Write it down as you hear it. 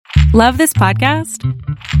Love this podcast?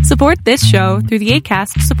 Support this show through the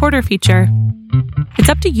Acast supporter feature. It's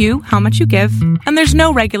up to you how much you give, and there's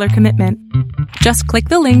no regular commitment. Just click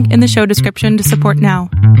the link in the show description to support now.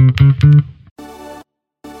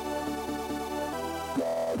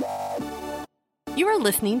 You are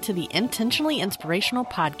listening to the Intentionally Inspirational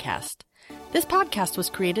Podcast. This podcast was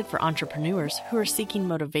created for entrepreneurs who are seeking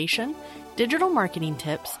motivation, digital marketing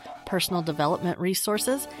tips, personal development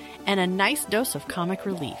resources, and a nice dose of comic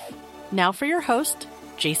relief. Now for your host,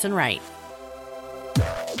 Jason Wright.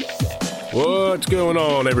 What's going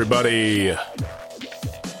on, everybody?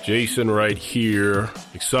 Jason Wright here.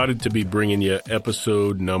 Excited to be bringing you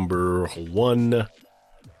episode number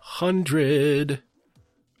 100.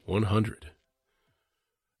 100.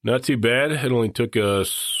 Not too bad. It only took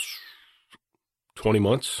us 20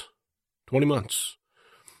 months. 20 months.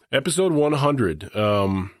 Episode 100.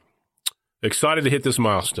 Excited to hit this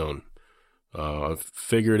milestone. I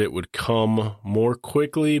figured it would come more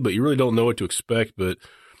quickly, but you really don't know what to expect. But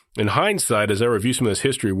in hindsight, as I review some of this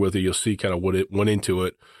history with you, you'll see kind of what it went into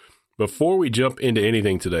it. Before we jump into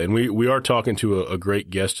anything today, and we are talking to a great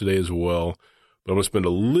guest today as well, but I'm going to spend a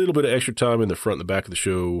little bit of extra time in the front and the back of the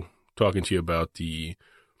show talking to you about the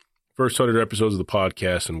first 100 episodes of the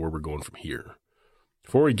podcast and where we're going from here.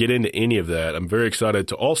 Before we get into any of that, I'm very excited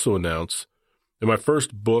to also announce that my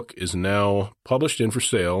first book is now published and for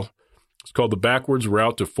sale. It's called The Backwards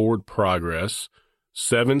Route to Forward Progress,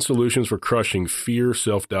 7 Solutions for Crushing Fear,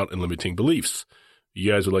 Self-Doubt, and Limiting Beliefs. If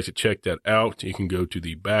you guys would like to check that out, you can go to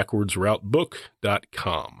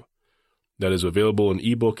thebackwardsroutebook.com. That is available in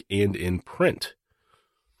ebook and in print.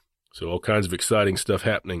 So all kinds of exciting stuff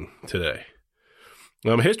happening today.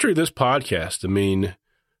 History of this podcast, it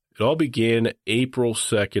all began April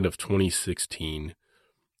 2nd of 2016.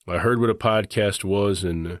 I heard what a podcast was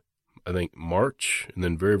in, I think, March, and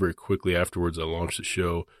then very, very quickly afterwards I launched the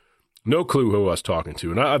show. No clue who I was talking to,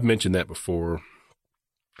 and I've mentioned that before.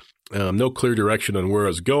 No clear direction on where I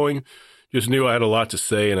was going. Just knew I had a lot to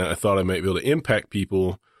say, and I thought I might be able to impact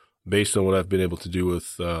people based on what I've been able to do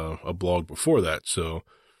with a blog before that. So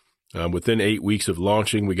within 8 weeks of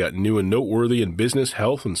launching, we got new and noteworthy in business,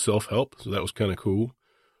 health, and self-help, so that was kind of cool.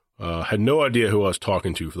 Had no idea who I was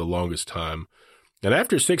talking to for the longest time. And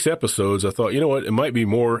after 6 episodes, I thought, you know what, it might be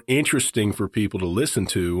more interesting for people to listen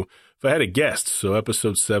to if I had a guest. So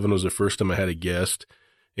episode 7 was the first time I had a guest.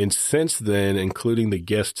 And since then, including the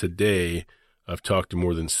guest today, I've talked to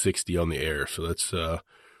more than 60 on the air. So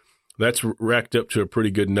that's racked up to a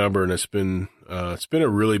pretty good number. And it's been a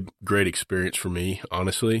really great experience for me,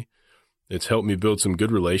 honestly. It's helped me build some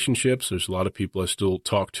good relationships. There's a lot of people I still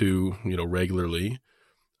talk to, regularly.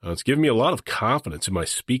 It's given me a lot of confidence in my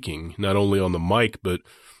speaking, not only on the mic, but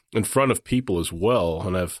in front of people as well.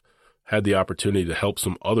 And I've had the opportunity to help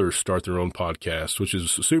some others start their own podcast, which is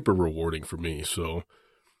super rewarding for me. So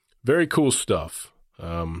very cool stuff.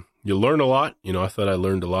 You learn a lot. I thought I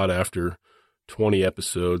learned a lot after 20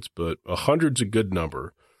 episodes, but 100's a good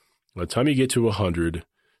number. By the time you get to 100,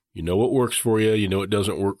 you know what works for you. You know what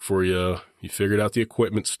doesn't work for you. You figured out the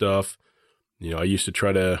equipment stuff. I used to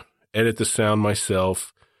try to edit the sound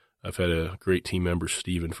myself. I've had a great team member,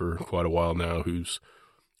 Steven, for quite a while now, who's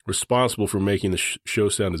responsible for making the show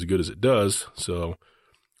sound as good as it does. So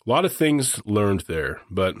a lot of things learned there,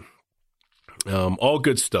 but all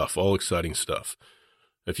good stuff, all exciting stuff.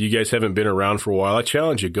 If you guys haven't been around for a while, I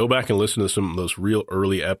challenge you, go back and listen to some of those real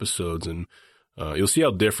early episodes, and you'll see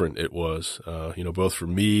how different it was, both for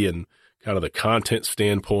me and kind of the content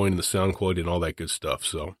standpoint and the sound quality and all that good stuff.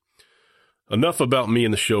 So enough about me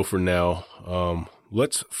and the show for now.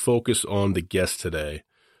 Let's focus on the guest today.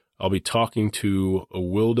 I'll be talking to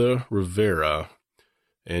Awilda Rivera,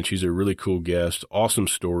 and she's a really cool guest. Awesome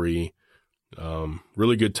story.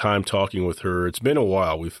 Really good time talking with her. It's been a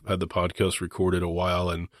while. We've had the podcast recorded a while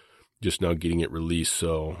and just now getting it released.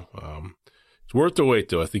 So it's worth the wait,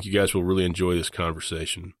 though. I think you guys will really enjoy this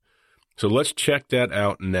conversation. So let's check that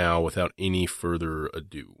out now without any further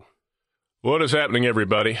ado. What is happening,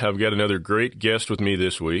 everybody? I've got another great guest with me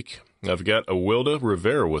this week. I've got Awilda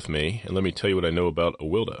Rivera with me, and let me tell you what I know about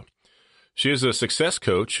Awilda. She is a success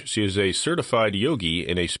coach. She is a certified yogi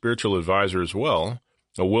and a spiritual advisor as well.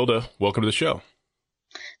 Awilda, welcome to the show.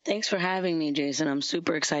 Thanks for having me, Jason. I'm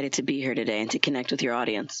super excited to be here today and to connect with your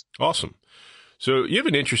audience. Awesome. So you have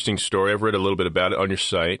an interesting story. I've read a little bit about it on your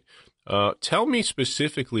site. Tell me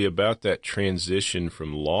specifically about that transition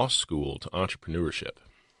from law school to entrepreneurship.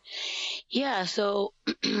 Yeah, so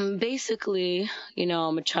basically,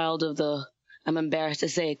 I'm a child of the I'm embarrassed to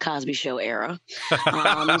say, Cosby Show era.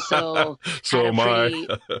 So had am I.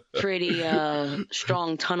 pretty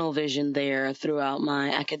strong tunnel vision there throughout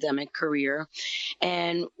my academic career.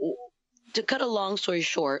 And to cut a long story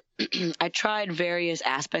short, I tried various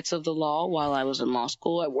aspects of the law while I was in law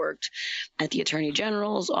school. I worked at the Attorney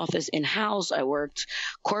General's office in-house. I worked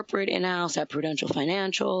corporate in-house at Prudential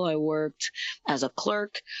Financial. I worked as a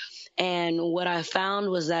clerk. And what I found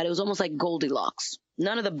was that it was almost like Goldilocks.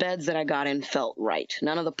 None of the beds that I got in felt right.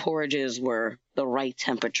 None of the porridges were the right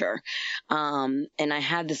temperature. And I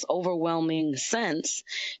had this overwhelming sense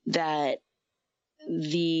that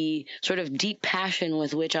the sort of deep passion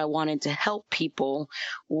with which I wanted to help people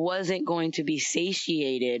wasn't going to be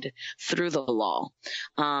satiated through the law.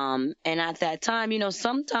 And at that time,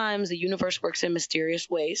 sometimes the universe works in mysterious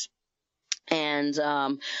ways. And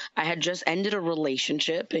I had just ended a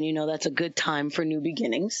relationship, and that's a good time for new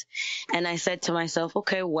beginnings. And I said to myself,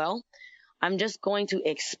 okay, well, I'm just going to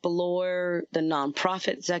explore the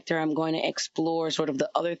nonprofit sector. I'm going to explore sort of the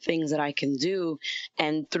other things that I can do.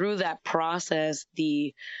 And through that process,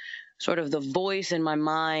 the voice in my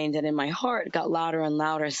mind and in my heart got louder and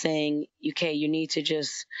louder saying, okay, you need to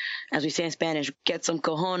just, as we say in Spanish, get some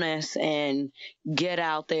cojones and get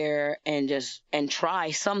out there and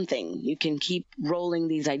try something. You can keep rolling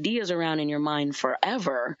these ideas around in your mind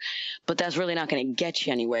forever, but that's really not going to get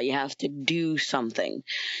you anywhere. You have to do something.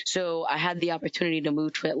 So I had the opportunity to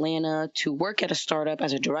move to Atlanta to work at a startup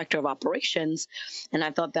as a director of operations. And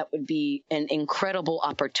I thought that would be an incredible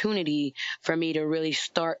opportunity for me to really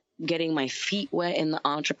start getting my feet wet in the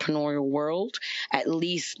entrepreneurial world, at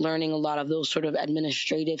least learning a lot of those sort of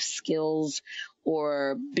administrative skills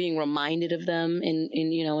or being reminded of them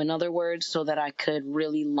in other words, so that I could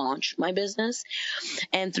really launch my business.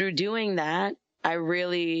 And through doing that, I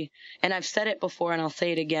really, and I've said it before and I'll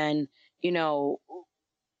say it again,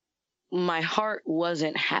 my heart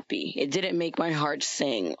wasn't happy. It didn't make my heart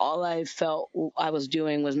sing. All I felt I was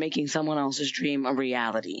doing was making someone else's dream a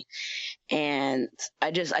reality. And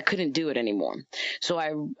I couldn't do it anymore. So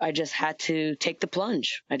I just had to take the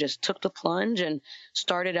plunge. I just took the plunge and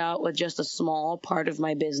started out with just a small part of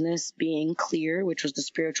my business being Clear, which was the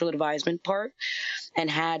spiritual advisement part, and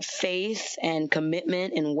had faith and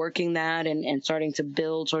commitment in working that and starting to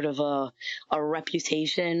build sort of a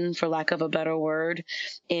reputation, for lack of a better word,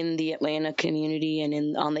 in the Atlanta community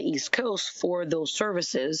and on the East Coast for those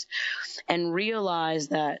services, and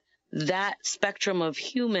realized that spectrum of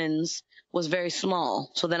humans was very small.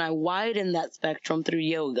 So then I widened that spectrum through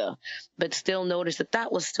yoga, but still noticed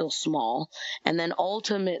that was still small. And then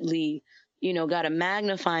ultimately, got a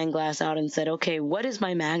magnifying glass out and said, okay, what is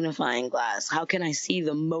my magnifying glass? How can I see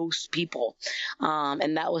the most people?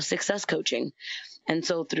 And that was success coaching. And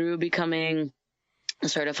so through becoming a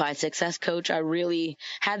certified success coach, I really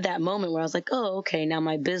had that moment where I was like, oh, okay, now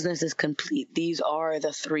my business is complete. These are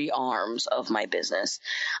the 3 arms of my business.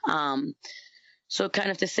 So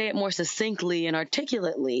kind of to say it more succinctly and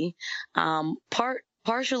articulately,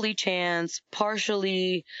 partially chance,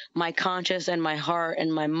 partially my conscious and my heart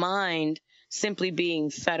and my mind simply being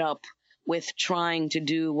fed up with trying to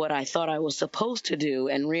do what I thought I was supposed to do,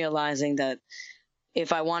 and realizing that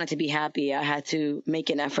if I wanted to be happy, I had to make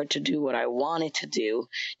an effort to do what I wanted to do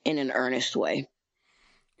in an earnest way.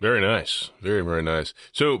 Very nice. Very, very nice.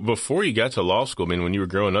 So before you got to law school, when you were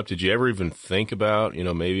growing up, did you ever even think about,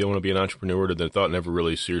 maybe I want to be an entrepreneur? Did that thought never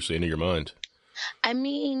really seriously enter your mind?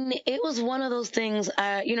 It was one of those things,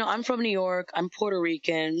 I'm from New York, I'm Puerto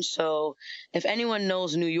Rican. So if anyone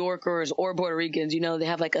knows New Yorkers or Puerto Ricans, they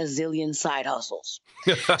have like a zillion side hustles.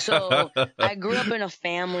 So I grew up in a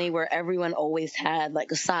family where everyone always had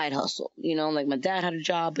like a side hustle, like my dad had a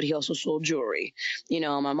job, but he also sold jewelry.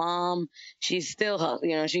 My mom, she's still,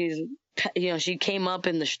 she came up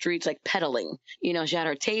in the streets like peddling. She had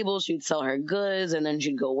her table, she'd sell her goods, and then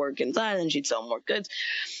she'd go work inside and she'd sell more goods.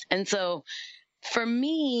 And so for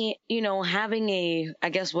me, having I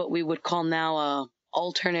guess what we would call now a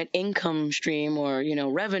alternate income stream or,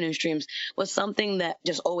 revenue streams was something that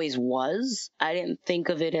just always was. I didn't think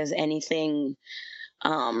of it as anything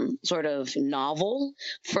sort of novel.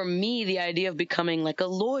 For me, the idea of becoming like a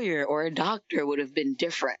lawyer or a doctor would have been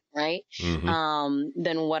different, right? Mm-hmm.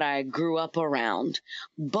 Than what I grew up around.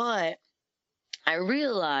 But I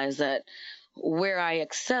realized that where I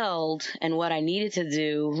excelled and what I needed to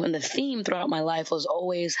do, and the theme throughout my life was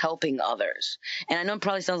always helping others. And I know it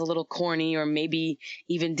probably sounds a little corny or maybe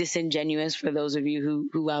even disingenuous for those of you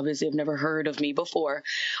who obviously have never heard of me before,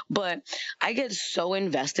 but I get so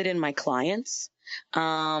invested in my clients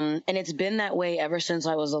And it's been that way ever since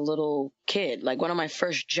I was a little kid. Like, one of my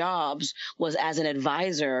first jobs was as an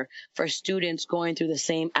advisor for students going through the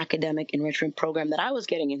same academic enrichment program that I was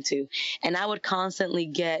getting into. And I would constantly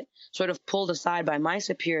get sort of pulled aside by my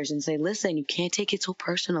superiors and say, listen, you can't take it so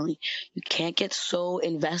personally. You can't get so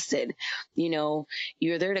invested. You know,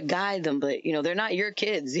 you're there to guide them, but, you know, they're not your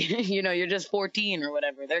kids. You know, you're just 14 or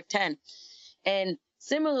whatever. They're 10. And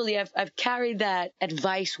similarly, I've carried that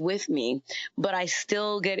advice with me, but I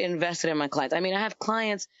still get invested in my clients. I mean, I have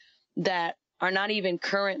clients that are not even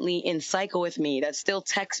currently in cycle with me that still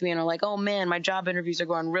text me and are like, oh man, my job interviews are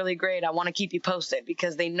going really great. I want to keep you posted,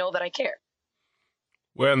 because they know that I care.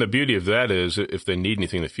 Well, and the beauty of that is if they need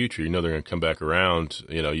anything in the future, you know they're going to come back around.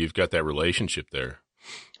 You know, you've got that relationship there.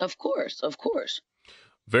 Of course, of course.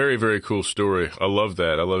 Very, very cool story. I love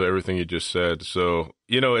that. I love everything you just said. So,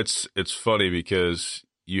 you know, it's funny because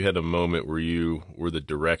you had a moment where you were the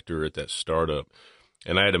director at that startup,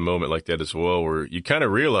 and I had a moment like that as well, where you kind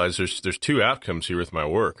of realize there's two outcomes here with my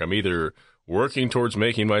work. I'm either working towards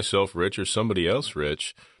making myself rich or somebody else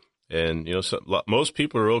rich. And, you know, most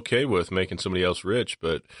people are okay with making somebody else rich,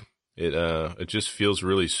 but it just feels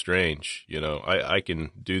really strange. You know, I can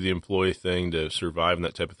do the employee thing to survive and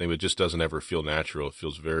that type of thing, but it just doesn't ever feel natural. It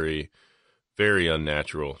feels very, very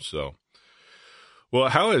unnatural. So, well,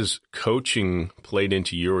 how has coaching played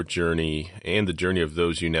into your journey and the journey of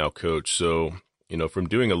those you now coach? So, you know, from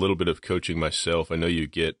doing a little bit of coaching myself, I know you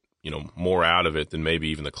get, you know, more out of it than maybe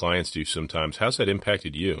even the clients do sometimes. How's that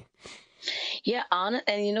impacted you? Yeah, and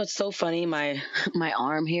you know, it's so funny. My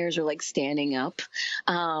arm hairs are like standing up.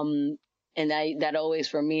 And that always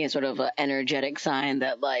for me is sort of an energetic sign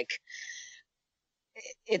that, like,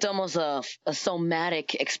 it's almost a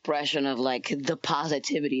somatic expression of like the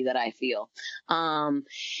positivity that I feel. And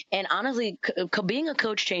honestly, being a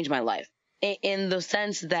coach changed my life, in the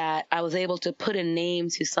sense that I was able to put a name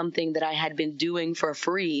to something that I had been doing for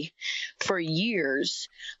free for years,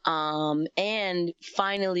 and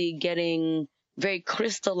finally getting very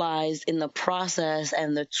crystallized in the process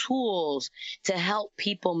and the tools to help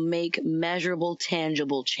people make measurable,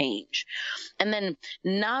 tangible change. And then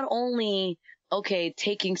not only, okay,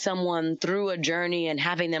 taking someone through a journey and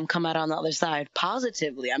having them come out on the other side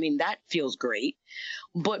positively. I mean, that feels great.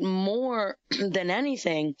 But more than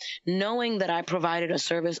anything, knowing that I provided a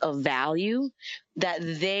service of value that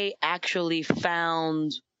they actually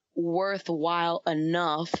found worthwhile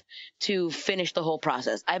enough to finish the whole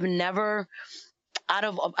process. I've never,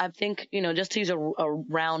 I think, you know, just to use a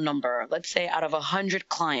round number, let's say out of 100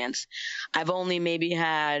 clients, I've only maybe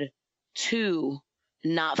had 2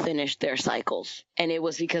 not finish their cycles. And it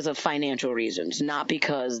was because of financial reasons, not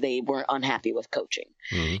because they weren't unhappy with coaching.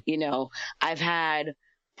 Mm-hmm. You know, I've had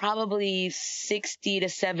probably 60 to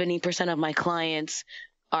 70% of my clients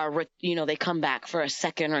are, you know, they come back for a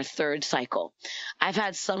second or third cycle. I've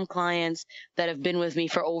had some clients that have been with me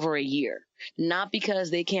for over a year, not because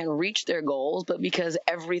they can't reach their goals, but because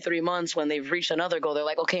every 3 months when they've reached another goal, they're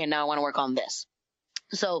like, okay, and now I want to work on this.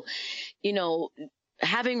 So, you know,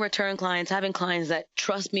 having return clients, having clients that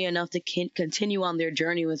trust me enough to continue on their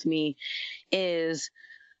journey with me is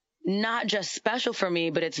not just special for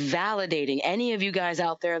me, but it's validating. Any of you guys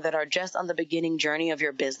out there that are just on the beginning journey of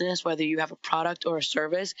your business, whether you have a product or a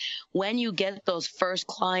service, when you get those first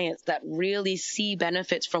clients that really see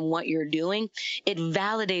benefits from what you're doing, it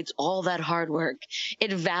validates all that hard work.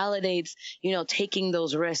 It validates, you know, taking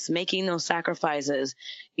those risks, making those sacrifices.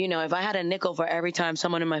 You know, if I had a nickel for every time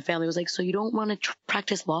someone in my family was like, so you don't want to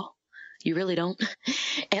practice law? You really don't?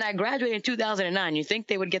 And I graduated in 2009. You think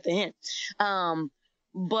they would get the hint.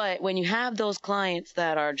 But when you have those clients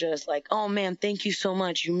that are just like, oh man, thank you so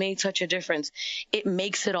much, you made such a difference, it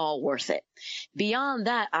makes it all worth it. Beyond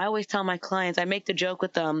that, I always tell my clients, I make the joke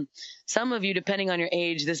with them, some of you, depending on your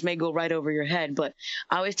age, this may go right over your head, but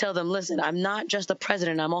I always tell them, listen, I'm not just a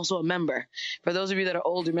president, I'm also a member. For those of you that are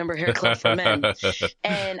old, remember Hair Club for Men.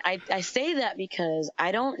 And I say that because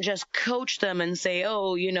I don't just coach them and say,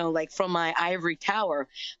 oh, you know, like from my ivory tower,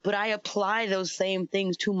 but I apply those same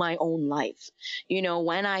things to my own life. You know,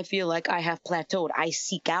 when I feel like I have plateaued, I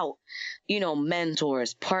seek out, you know,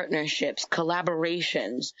 mentors, partnerships,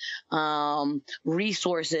 collaborations,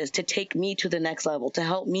 resources to take me to the next level, to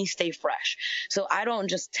help me stay fresh. So I don't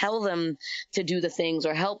just tell them to do the things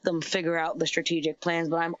or help them figure out the strategic plans,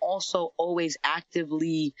 but I'm also always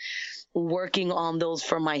actively working on those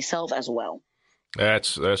for myself as well.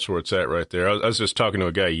 That's where it's at right there. I was just talking to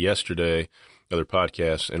a guy yesterday, another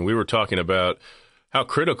podcast, and we were talking about how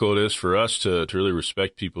critical it is for us to really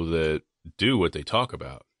respect people that do what they talk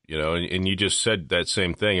about, you know, and you just said that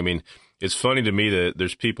same thing. I mean, it's funny to me that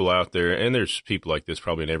there's people out there, and there's people like this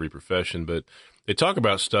probably in every profession, but they talk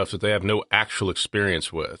about stuff that they have no actual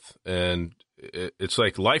experience with. And it's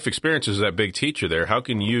like life experience is that big teacher there. How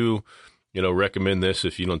can you recommend this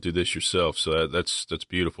if you don't do this yourself? So that's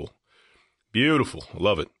beautiful. Beautiful.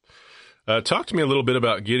 Love it. Talk to me a little bit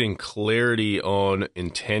about getting clarity on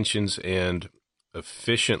intentions and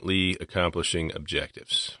efficiently accomplishing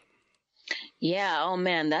objectives. Yeah, oh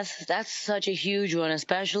man, that's such a huge one,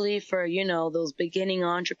 especially for, those beginning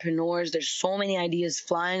entrepreneurs. There's so many ideas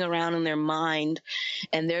flying around in their mind,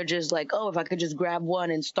 and they're just like, oh, if I could just grab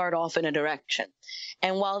one and start off in a direction.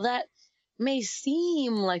 And while that may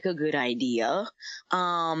seem like a good idea,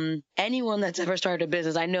 anyone that's ever started a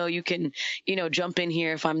business, I know you can, jump in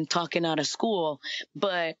here if I'm talking out of school,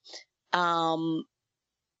 but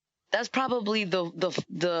that's probably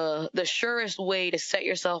the surest way to set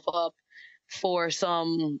yourself up for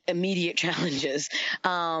some immediate challenges.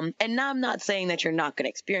 And now I'm not saying that you're not going to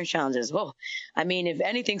experience challenges. Well, I mean, if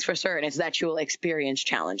anything's for certain, it's that you will experience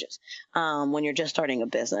challenges when you're just starting a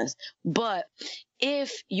business. But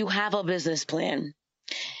if you have a business plan,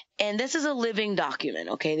 and this is a living document,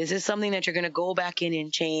 okay, this is something that you're going to go back in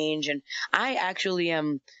and change. And I actually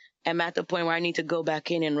am at the point where I need to go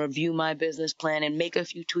back in and review my business plan and make a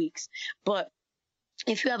few tweaks. But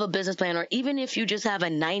if you have a business plan, or even if you just have a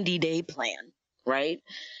 90-day plan, right?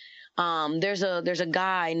 There's a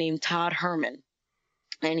guy named Todd Herman,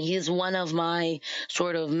 and he's one of my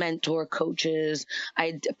sort of mentor coaches.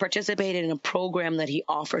 I participated in a program that he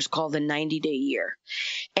offers called the 90-Day Year.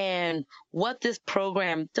 And what this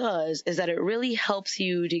program does is that it really helps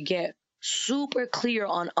you to get super clear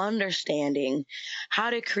on understanding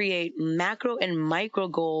how to create macro and micro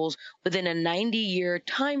goals within a 90-day year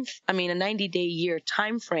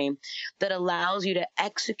time frame that allows you to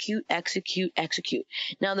execute.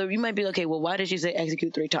 Now, you might be, okay, well, why did she say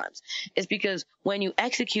execute 3 times? It's because when you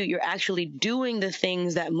execute, you're actually doing the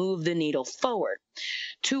things that move the needle forward.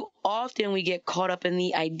 Too often we get caught up in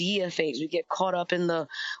the idea phase. We get caught up in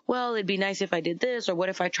well, it'd be nice if I did this, or what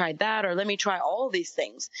if I tried that, or let me try all these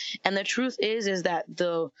things. And the truth is that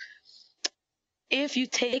if you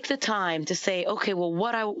take the time to say, okay, well,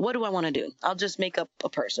 what do I want to do? I'll just make up a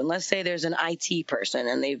person. Let's say there's an IT person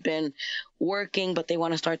and they've been working, but they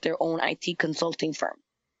want to start their own IT consulting firm.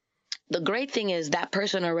 The great thing is that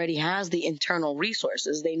person already has the internal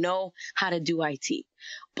resources. They know how to do IT,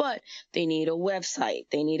 but they need a website.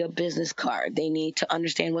 They need a business card. They need to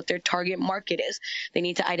understand what their target market is. They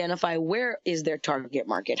need to identify where is their target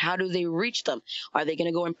market. How do they reach them? Are they going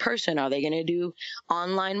to go in person? Are they going to do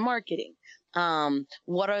online marketing?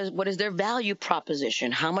 What is their value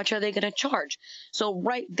proposition? How much are they going to charge? So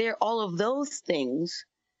right there, all of those things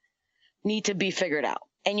need to be figured out.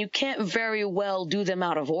 And you can't very well do them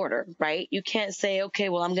out of order, right? You can't say, okay,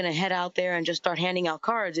 well, I'm going to head out there and just start handing out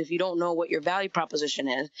cards if you don't know what your value proposition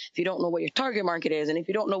is, if you don't know what your target market is, and if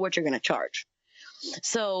you don't know what you're going to charge.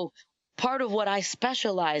 So part of what I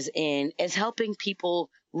specialize in is helping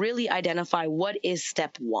people really identify what is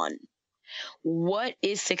step one. What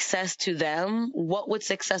is success to them? What would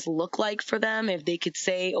success look like for them if they could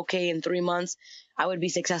say, okay, in 3 months, I would be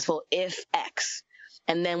successful if X.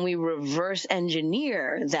 And then we reverse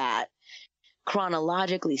engineer that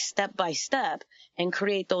chronologically, step by step, and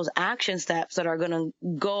create those action steps that are going to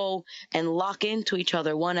go and lock into each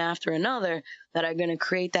other one after another, that are going to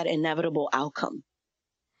create that inevitable outcome.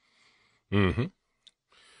 Mm-hmm.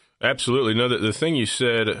 Absolutely. No, the thing you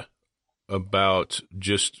said about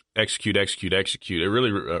just execute,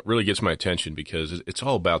 it really gets my attention, because it's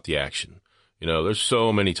all about the action. There's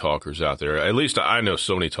so many talkers out there. At least I know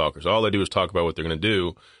so many talkers. All they do is talk about what they're going to do,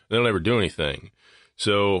 and they don't ever do anything.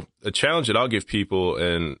 So a challenge that I'll give people,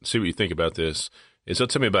 and see what you think about this, is they'll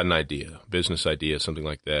tell me about an idea, business idea, something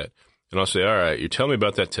like that. And I'll say, all right, you're telling me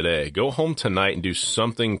about that today. Go home tonight and do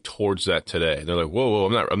something towards that today. And they're like, whoa,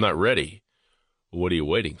 I'm not ready. Well, what are you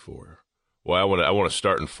waiting for? Well, I want to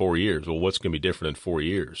start in 4 years. Well, what's going to be different in 4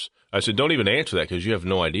 years? I said, don't even answer that, because you have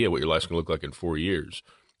no idea what your life's going to look like in 4 years.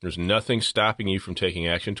 There's nothing stopping you from taking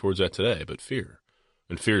action towards that today but fear.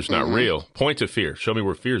 And fear is not real. Point to fear. Show me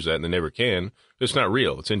where fear's at, and they never can. It's not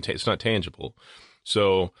real. It's not tangible.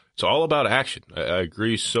 So it's all about action. I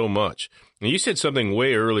agree so much. And you said something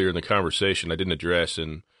way earlier in the conversation I didn't address,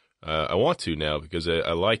 and I want to now because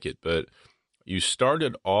I like it. But you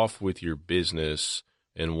started off with your business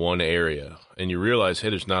in one area, and you realized, hey,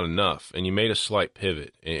 there's not enough. And you made a slight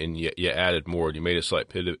pivot, and you added more. And you made a slight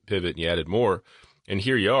pivot, and you added more. And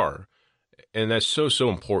here you are. And that's so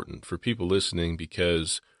important for people listening,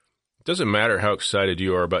 because it doesn't matter how excited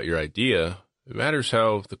you are about your idea. It matters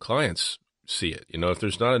how the clients see it. If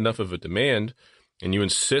there's not enough of a demand and you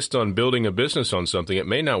insist on building a business on something, it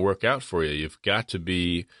may not work out for you. You've got to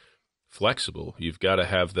be flexible. You've got to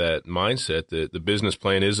have that mindset that the business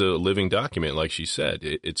plan is a living document. Like she said,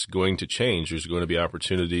 it's going to change. There's going to be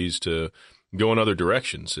opportunities to go in other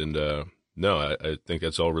directions. And no, I think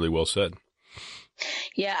that's all really well said.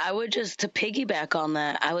 Yeah, I would just, to piggyback on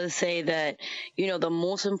that, I would say that, the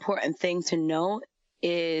most important thing to know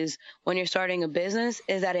is when you're starting a business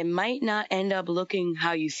is that it might not end up looking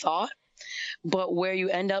how you thought, but where you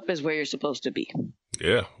end up is where you're supposed to be.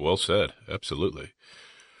 Yeah, well said. Absolutely.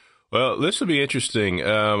 Well, this will be interesting.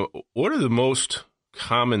 What are the most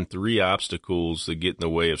common 3 obstacles that get in the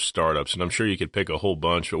way of startups? And I'm sure you could pick a whole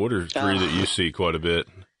bunch, but what are 3 that you see quite a bit?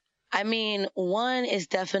 I mean, one is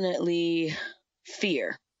definitely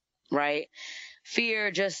fear, right?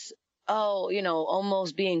 Fear just,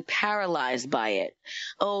 almost being paralyzed by it.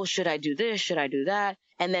 Oh, should I do this? Should I do that?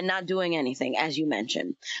 And then not doing anything, as you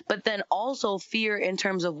mentioned. But then also fear in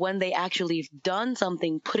terms of when they actually have done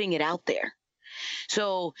something, putting it out there.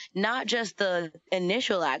 So not just the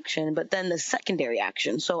initial action, but then the secondary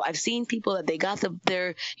action. So I've seen people that they got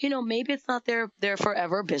their, maybe it's not their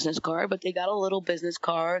forever business card, but they got a little business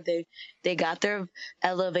card. They got their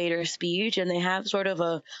elevator speech and they have sort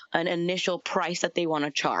of an initial price that they want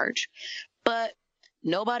to charge, but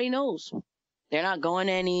nobody knows. They're not going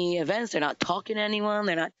to any events. They're not talking to anyone.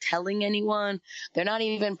 They're not telling anyone. They're not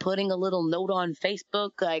even putting a little note on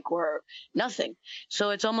Facebook, or nothing.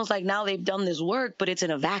 So it's almost like now they've done this work, but it's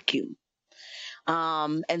in a vacuum.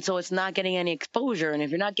 And so it's not getting any exposure. And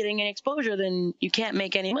if you're not getting any exposure, then you can't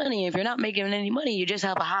make any money. If you're not making any money, you just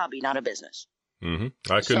have a hobby, not a business. Mm-hmm.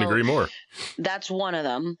 I couldn't agree more. That's one of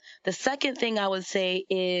them. The second thing I would say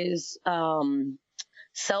is,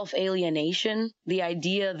 self-alienation, the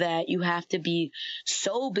idea that you have to be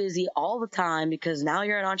so busy all the time because now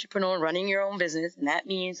you're an entrepreneur running your own business. And that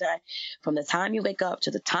means that from the time you wake up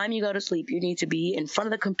to the time you go to sleep, you need to be in front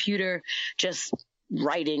of the computer, just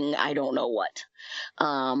writing, I don't know what,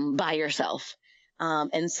 by yourself.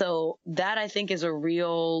 And so that I think is a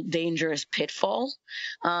real dangerous pitfall,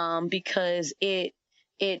 because it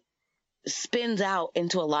spins out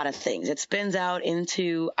into a lot of things. It spins out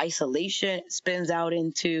into isolation. It spins out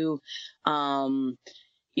into, an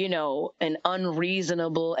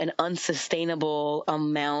unreasonable and unsustainable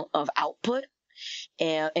amount of output,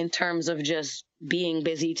 and in terms of just being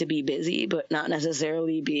busy to be busy, but not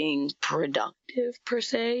necessarily being productive per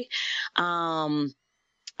se. And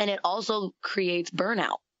it also creates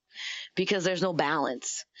burnout because there's no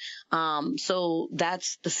balance. So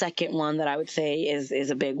that's the second one that I would say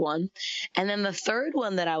is a big one. And then the third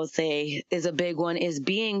one that I would say is a big one is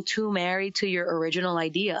being too married to your original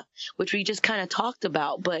idea, which we just kind of talked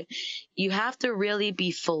about. But you have to really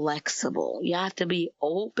be flexible. You have to be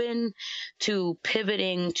open to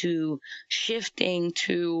pivoting, to shifting,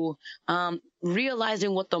 to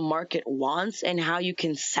realizing what the market wants and how you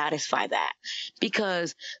can satisfy that.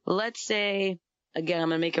 Because let's say, again, I'm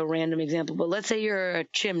going to make a random example, but let's say you're a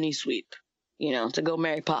chimney sweep, to go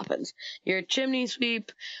Mary Poppins. You're a chimney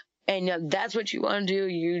sweep and that's what you want to do.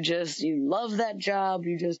 You love that job.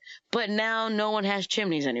 But now no one has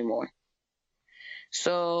chimneys anymore.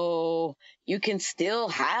 So you can still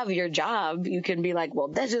have your job. You can be like, well,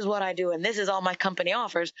 this is what I do and this is all my company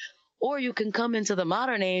offers. Or you can come into the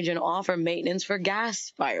modern age and offer maintenance for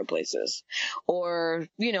gas fireplaces or,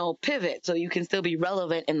 pivot so you can still be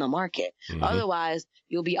relevant in the market. Mm-hmm. Otherwise,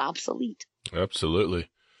 you'll be obsolete. Absolutely.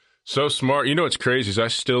 So smart. What's crazy is I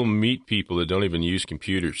still meet people that don't even use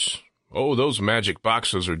computers. Oh, those magic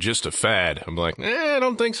boxes are just a fad. I'm like, I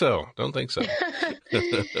don't think so.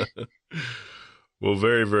 Well,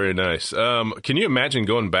 very, very nice. Can you imagine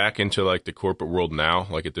going back into the corporate world now,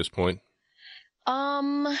 at this point?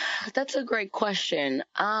 That's a great question.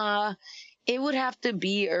 It would have to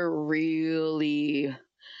be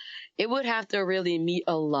it would have to really meet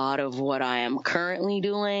a lot of what I am currently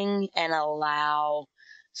doing and allow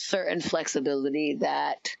certain flexibility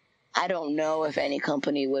that I don't know if any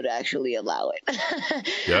company would actually allow it.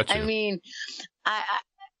 Gotcha. I mean,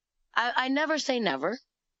 I never say never,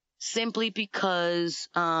 simply because,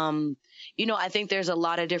 I think there's a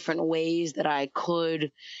lot of different ways that I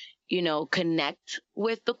could connect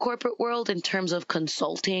with the corporate world in terms of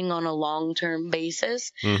consulting on a long-term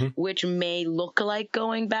basis, mm-hmm. which may look like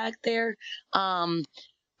going back there. But,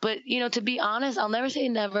 to be honest, I'll never say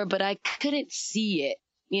never, but I couldn't see it.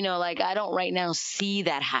 I don't right now see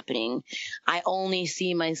that happening. I only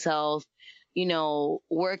see myself,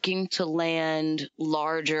 working to land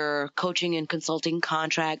larger coaching and consulting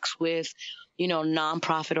contracts with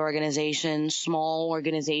nonprofit organizations, small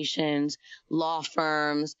organizations, law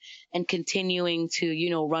firms, and continuing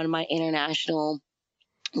to, run my international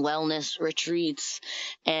wellness retreats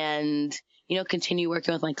and, continue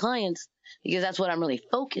working with my clients because that's what I'm really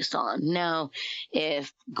focused on. Now,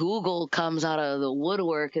 if Google comes out of the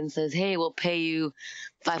woodwork and says, hey, we'll pay you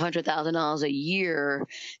 $500,000 a year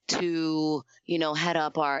to, head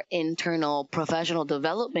up our internal professional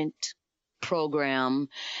development program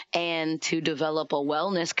and to develop a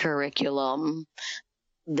wellness curriculum,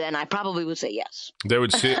 then I probably would say yes. They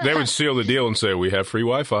would seal the deal and say, we have free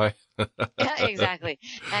Wi-Fi. Yeah, exactly.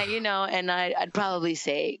 And I'd probably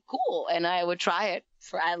say, cool. And I would try it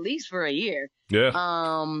for at least for a year. Yeah.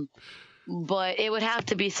 But it would have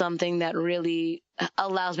to be something that really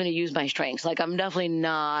allows me to use my strengths. Like, I'm definitely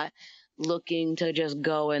not looking to just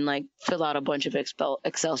go and fill out a bunch of Excel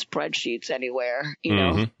spreadsheets anywhere,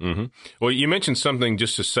 Mm-hmm, mm-hmm. Well, you mentioned something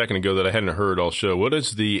just a second ago that I hadn't heard all show. What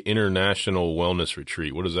is the International Wellness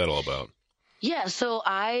Retreat? What is that all about? Yeah, so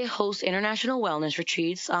I host international wellness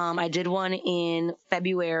retreats. I did one in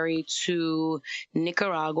February to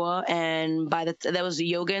Nicaragua, and that was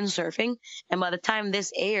yoga and surfing. And by the time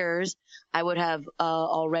this airs, I would have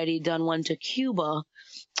already done one to Cuba.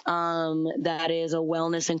 That is a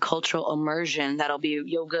wellness and cultural immersion. That'll be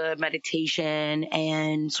yoga, meditation,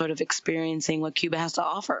 and sort of experiencing what Cuba has to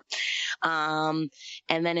offer. And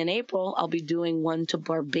then in April, I'll be doing one to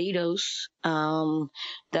Barbados.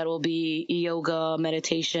 That will be yoga,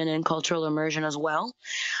 meditation, and cultural immersion as well.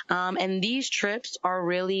 And these trips are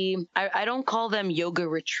really, I don't call them yoga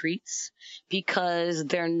retreats because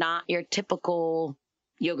they're not your typical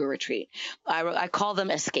yoga retreat. I call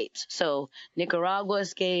them escapes. So Nicaragua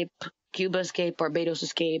escape, Cuba escape, Barbados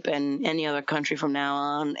escape, and any other country from now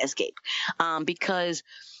on escape. Because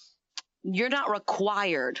you're not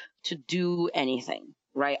required to do anything,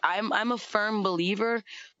 right? I'm a firm believer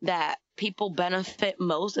that people benefit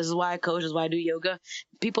most. This is why I coach, this is why I do yoga.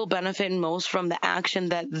 People benefit most from the action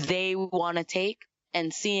that they want to take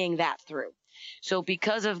and seeing that through. So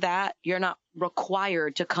because of that, you're not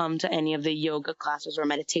required to come to any of the yoga classes or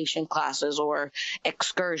meditation classes or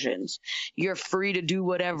excursions. You're free to do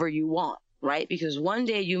whatever you want, right? Because one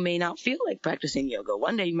day you may not feel like practicing yoga.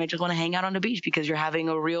 One day you might just want to hang out on the beach because you're having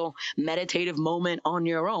a real meditative moment on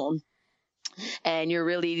your own. And you're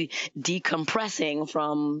really decompressing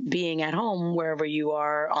from being at home wherever you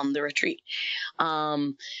are on the retreat.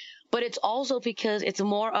 But it's also because it's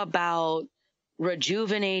more about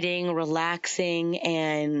rejuvenating, relaxing,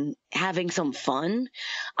 and having some fun.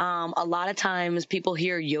 A lot of times people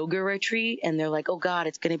hear yoga retreat and they're like, oh God,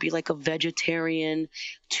 it's going to be like a vegetarian,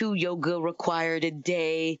 2 yoga required a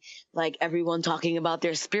day, like everyone talking about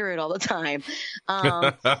their spirit all the time.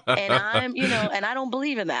 And I don't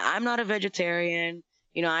believe in that. I'm not a vegetarian.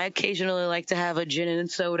 I occasionally like to have a gin and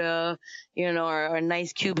soda, or a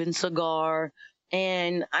nice Cuban cigar.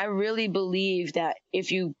 And I really believe that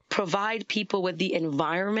if you provide people with the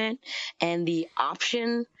environment and the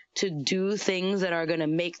option to do things that are going to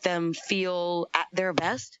make them feel at their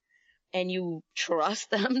best, and you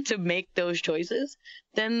trust them to make those choices,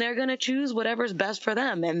 then they're going to choose whatever's best for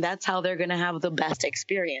them. And that's how they're going to have the best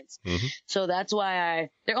experience. Mm-hmm. So that's why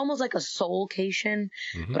they're almost like a soulcation,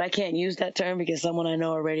 mm-hmm. but I can't use that term because someone I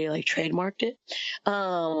know already trademarked it.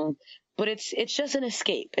 But it's just an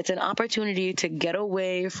escape. It's an opportunity to get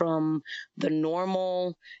away from the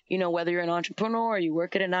normal, whether you're an entrepreneur or you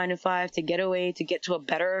work at a 9-to-5, to get away, to get to a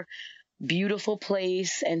better, beautiful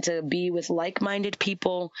place and to be with like-minded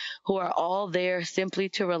people who are all there simply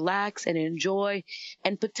to relax and enjoy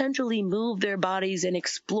and potentially move their bodies and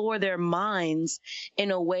explore their minds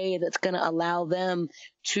in a way that's going to allow them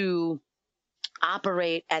to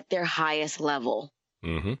operate at their highest level.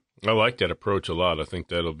 Mm-hmm. I like that approach a lot. I think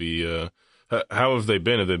that'll be, how have they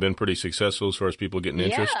been? Have they been pretty successful as far as people getting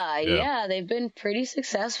interest? Yeah, they've been pretty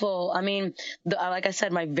successful. I mean, like I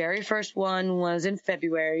said, my very first one was in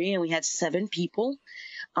February and we had 7 people.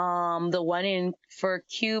 The one for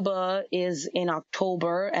Cuba is in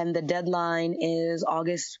October and the deadline is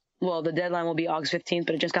August. Well, the deadline will be August 15th,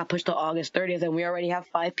 but it just got pushed to August 30th. And we already have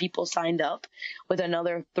 5 people signed up with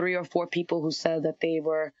another 3 or 4 people who said that they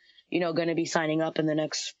were going to be signing up in the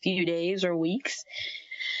next few days or weeks.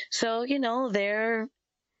 So, I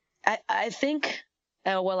think,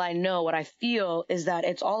 I know what I feel is that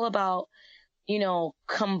it's all about,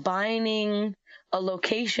 combining a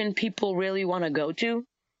location people really want to go to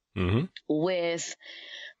mm-hmm. with,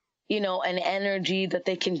 an energy that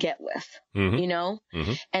they can get with, mm-hmm.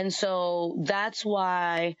 Mm-hmm. And so that's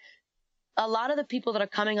why a lot of the people that are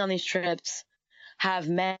coming on these trips have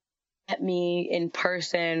met me in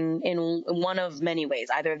person in one of many ways.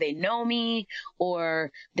 Either they know me,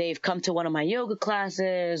 or they've come to one of my yoga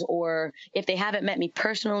classes, or if they haven't met me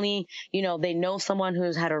personally, they know someone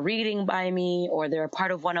who's had a reading by me, or they're a part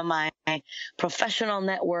of one of my professional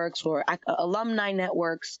networks or alumni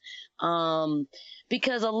networks.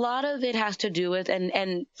 Because a lot of it has to do with,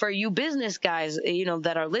 and for you business guys,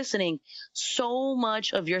 that are listening, so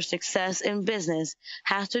much of your success in business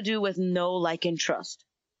has to do with know, like, and trust.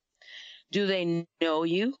 Do they know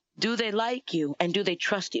you? Do they like you? And do they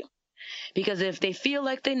trust you? Because if they feel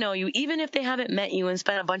like they know you, even if they haven't met you and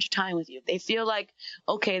spent a bunch of time with you, they feel like,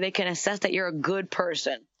 okay, they can assess that you're a good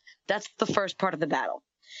person. That's the first part of the battle.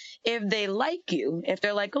 If they like you, if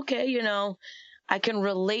they're like, okay, I can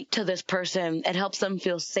relate to this person, it helps them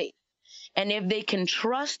feel safe. And if they can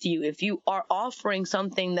trust you, if you are offering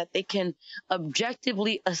something that they can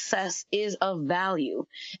objectively assess is of value,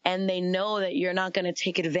 and they know that you're not going to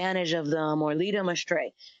take advantage of them or lead them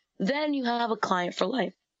astray, then you have a client for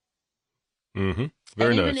life. Mm-hmm.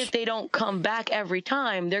 Very nice. Even if they don't come back every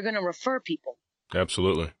time, they're going to refer people.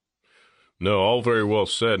 Absolutely. No, all very well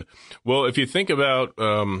said. Well, if you think about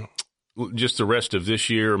just the rest of this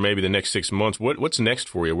year or maybe the next 6 months, what's next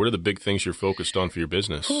for you? What are the big things you're focused on for your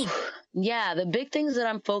business? Yeah, the big things that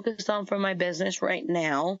I'm focused on for my business right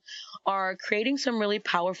now are creating some really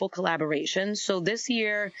powerful collaborations. So this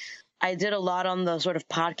year, I did a lot on the sort of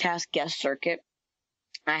podcast guest circuit.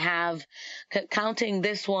 I have, counting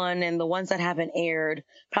this one and the ones that haven't aired,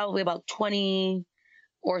 probably about 20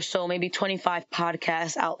 or so, maybe 25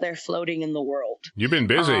 podcasts out there floating in the world. You've been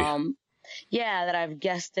busy. Yeah, that I've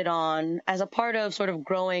guested on as a part of sort of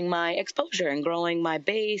growing my exposure and growing my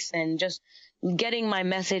base and just getting my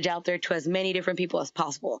message out there to as many different people as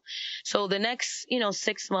possible. So the next,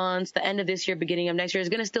 6 months, the end of this year, beginning of next year is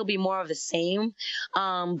going to still be more of the same,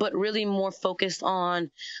 but really more focused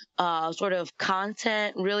on sort of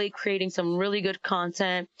content, really creating some really good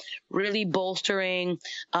content, really bolstering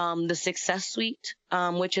the Success Suite,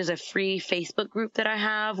 which is a free Facebook group that I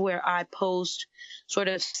have where I post sort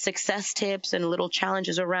of success tips and little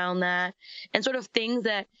challenges around that, and sort of things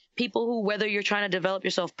that people who, whether you're trying to develop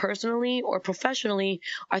yourself personally or professionally,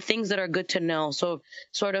 are things that are good to know. So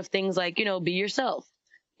sort of things like, be yourself,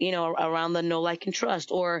 around the know, like, and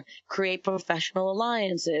trust, or create professional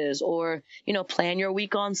alliances, or, plan your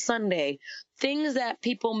week on Sunday. Things that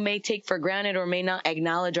people may take for granted or may not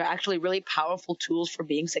acknowledge are actually really powerful tools for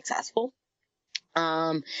being successful.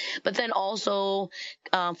 But then also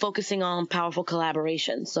focusing on powerful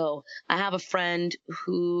collaboration. So I have a friend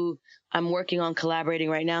who I'm working on collaborating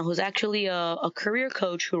right now, who's actually a career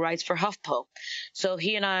coach who writes for HuffPo. So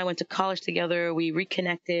he and I went to college together. We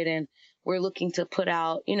reconnected, and we're looking to put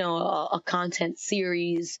out, a content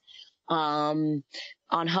series on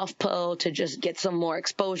HuffPo to just get some more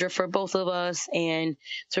exposure for both of us and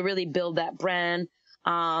to really build that brand.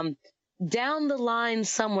 Down the line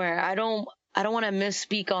somewhere, I don't want to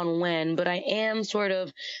misspeak on when, but I am sort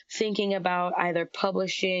of thinking about either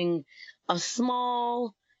publishing a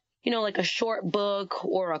small, like a short book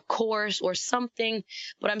or a course or something,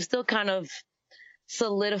 but I'm still kind of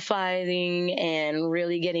solidifying and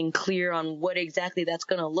really getting clear on what exactly that's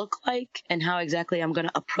going to look like and how exactly I'm going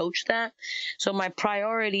to approach that. So my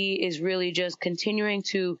priority is really just continuing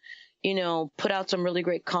to put out some really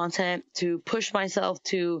great content, to push myself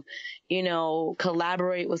to,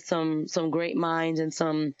 collaborate with some great minds and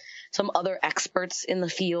some other experts in the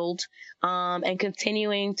field, and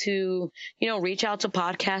continuing to, reach out to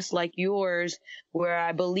podcasts like yours, where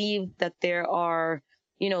I believe that there are,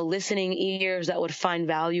 listening ears that would find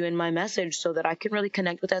value in my message, so that I can really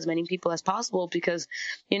connect with as many people as possible. Because,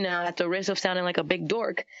 at the risk of sounding like a big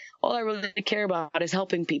dork, all I really care about is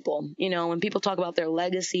helping people. When people talk about their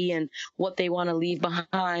legacy and what they want to leave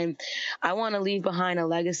behind, I want to leave behind a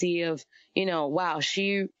legacy of, wow,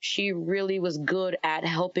 she really was good at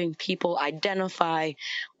helping people identify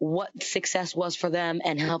what success was for them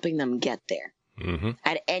and helping them get there. Mm-hmm.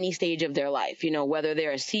 At any stage of their life, whether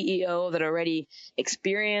they're a CEO that already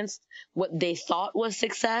experienced what they thought was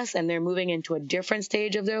success and they're moving into a different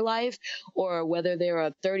stage of their life, or whether they're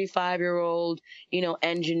a 35-year-old,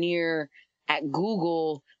 engineer at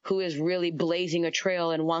Google who is really blazing a trail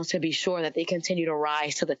and wants to be sure that they continue to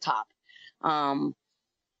rise to the top.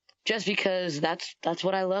 Just because that's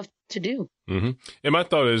what I love to do. Mm-hmm. And my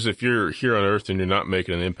thought is, if you're here on Earth and you're not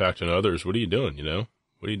making an impact on others, what are you doing?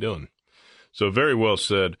 What are you doing? So very well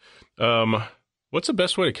said. What's the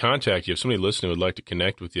best way to contact you if somebody listening would like to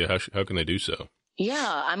connect with you? How can they do so?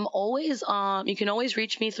 Yeah, I'm always you can always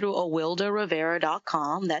reach me through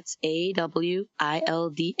awildarivera.com. That's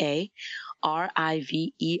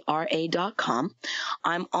AWILDARIVERA.com.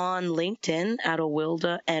 I'm on LinkedIn at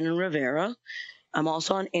Awilda N. Rivera. I'm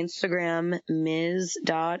also on Instagram,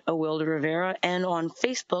 ms.awildarivera, and on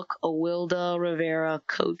Facebook, Awilda Rivera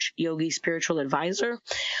Coach Yogi Spiritual Advisor.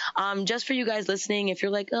 Just for you guys listening, if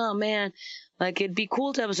you're like, oh man, like it'd be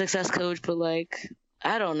cool to have a success coach, but like,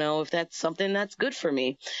 I don't know if that's something that's good for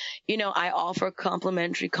me. I offer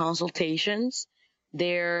complimentary consultations.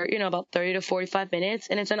 They're, about 30 to 45 minutes,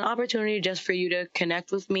 and it's an opportunity just for you to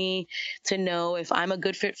connect with me, to know if I'm a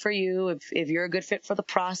good fit for you, if you're a good fit for the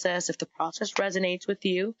process, if the process resonates with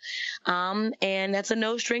you. And that's a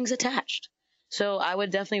no strings attached. So I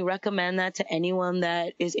would definitely recommend that to anyone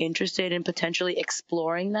that is interested in potentially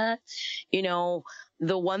exploring that.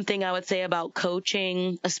 The one thing I would say about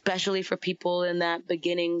coaching, especially for people in that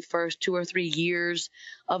beginning first 2 or 3 years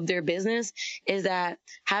of their business, is that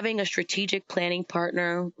having a strategic planning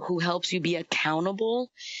partner who helps you be accountable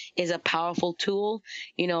is a powerful tool.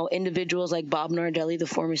 Individuals like Bob Nardelli, the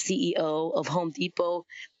former CEO of Home Depot,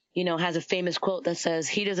 has a famous quote that says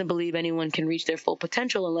he doesn't believe anyone can reach their full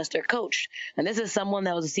potential unless they're coached. And this is someone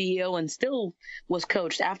that was a CEO and still was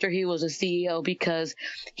coached after he was a CEO, because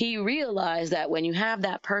he realized that when you have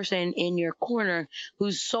that person in your corner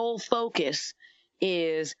whose sole focus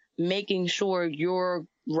is making sure you're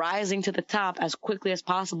rising to the top as quickly as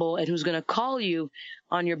possible, and who's going to call you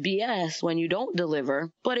on your BS when you don't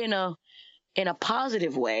deliver, but in a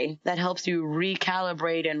positive way that helps you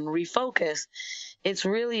recalibrate and refocus, it's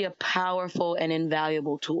really a powerful and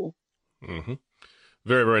invaluable tool. Mm-hmm.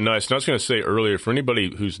 Very, very nice. And I was going to say earlier, for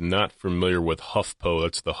anybody who's not familiar with HuffPo,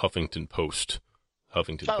 that's the Huffington Post.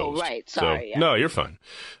 Post. Right. Sorry. So, no, you're fine.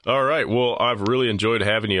 All right. Well, I've really enjoyed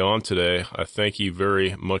having you on today. I thank you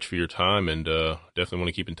very much for your time, and definitely want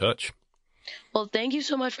to keep in touch. Well, thank you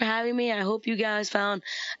so much for having me. I hope you guys found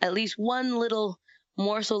at least one little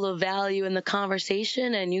morsel of value in the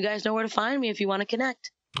conversation, and you guys know where to find me if you want to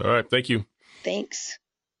connect. All right. Thank you. Thanks.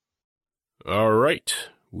 All right.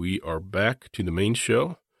 We are back to the main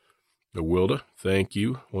show. Awilda, thank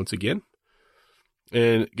you once again.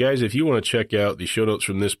 And guys, if you want to check out the show notes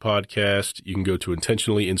from this podcast, you can go to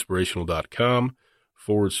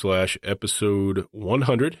intentionallyinspirational.com/episode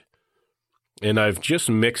 100. And I've just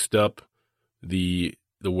mixed up the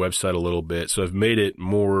website a little bit. So I've made it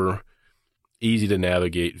more easy to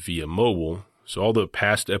navigate via mobile. So all the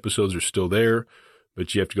past episodes are still there,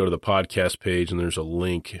 but you have to go to the podcast page and there's a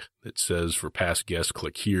link that says for past guests,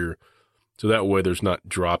 click here. So that way there's not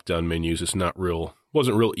drop-down menus.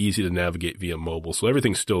 Wasn't real easy to navigate via mobile. So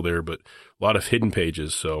everything's still there, but a lot of hidden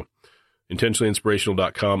pages. So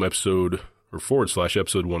intentionallyinspirational.com episode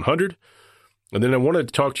 /100. And then I wanted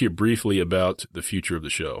to talk to you briefly about the future of the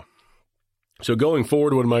show. So going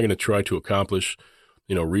forward, what am I going to try to accomplish?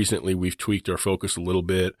 Recently we've tweaked our focus a little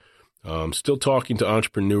bit. Still talking to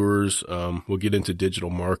entrepreneurs. We'll get into digital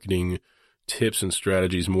marketing tips and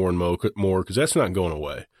strategies more and more, because that's not going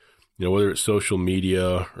away. Whether it's social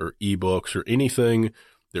media or ebooks or anything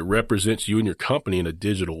that represents you and your company in a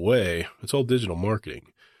digital way, it's all digital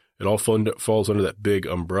marketing. It all falls under that big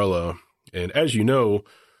umbrella. And as you know,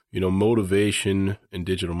 motivation and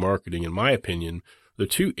digital marketing, in my opinion, the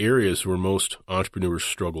two areas where most entrepreneurs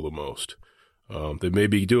struggle the most. They may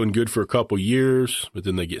be doing good for a couple years, but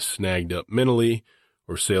then they get snagged up mentally,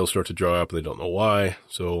 or sales start to dry up and they don't know why.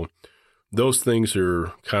 So those things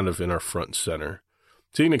are kind of in our front and center.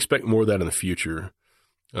 So you can expect more of that in the future.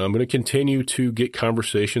 I'm going to continue to get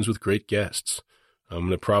conversations with great guests. I'm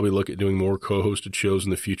going to probably look at doing more co-hosted shows in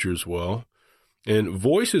the future as well. And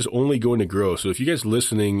voice is only going to grow. So if you guys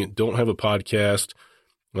listening don't have a podcast,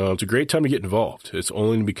 it's a great time to get involved. It's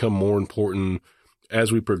only going to become more important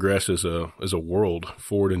as we progress as a world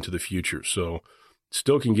forward into the future. So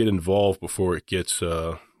still can get involved before it gets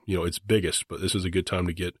its biggest, but this is a good time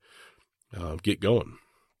to get going.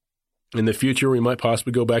 In the future, we might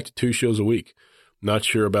possibly go back to 2 shows a week. Not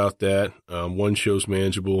sure about that. 1 show's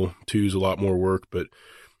manageable, 2's a lot more work, but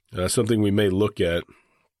something we may look at.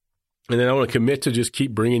 And then I want to commit to just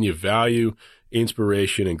keep bringing you value,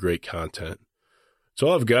 inspiration, and great content. That's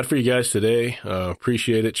all I've got for you guys today.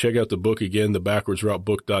 Appreciate it. Check out the book again,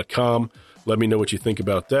 thebackwardsroutebook.com. Let me know what you think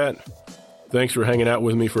about that. Thanks for hanging out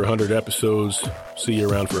with me for 100 episodes. See you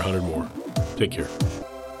around for 100 more. Take care.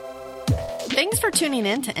 Thanks for tuning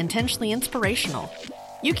in to Intentionally Inspirational.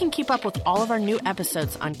 You can keep up with all of our new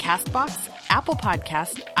episodes on CastBox, Apple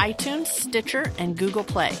Podcasts, iTunes, Stitcher, and Google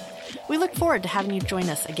Play. We look forward to having you join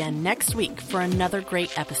us again next week for another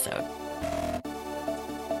great episode.